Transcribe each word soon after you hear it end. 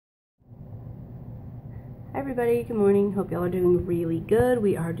Hi everybody, good morning. Hope y'all are doing really good.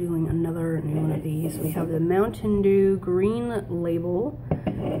 We are doing another new one of these. We have the Mountain Dew green label.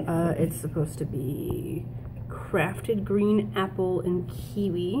 It's supposed to be crafted green apple and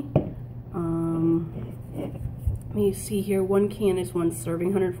kiwi. Let me see here. One can is one serving,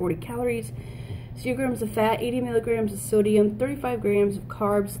 140 calories, 0 grams of fat, 80 milligrams of sodium, 35 grams of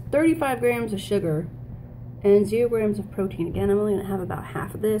carbs, 35 grams of sugar, and 0 grams of protein. Again, I'm only going to have about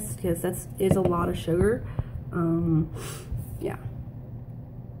half of this because that is a lot of sugar. Yeah.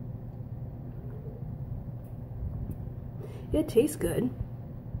 It tastes good.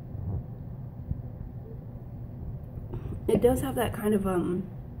 It does have that kind of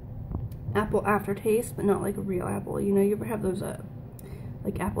apple aftertaste, but not like a real apple. You know, you ever have those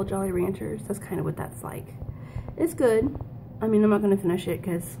like apple Jolly Ranchers? That's kind of what that's like. It's good. I mean, I'm not going to finish it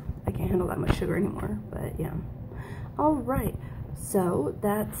because I can't handle that much sugar anymore, but yeah. Alright, so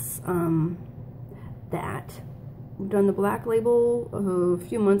that's that. We've done the black label a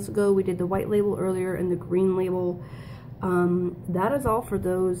few months ago. We did the white label earlier and the green label. That is all for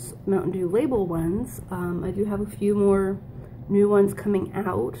those Mountain Dew label ones. I do have a few more new ones coming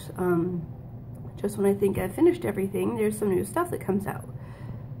out. Just when I think I've finished everything, there's some new stuff that comes out.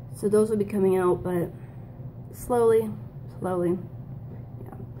 So those will be coming out, but slowly.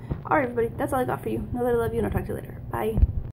 Yeah. Alright everybody, that's all I got for you. Know that I love you and I'll talk to you later. Bye.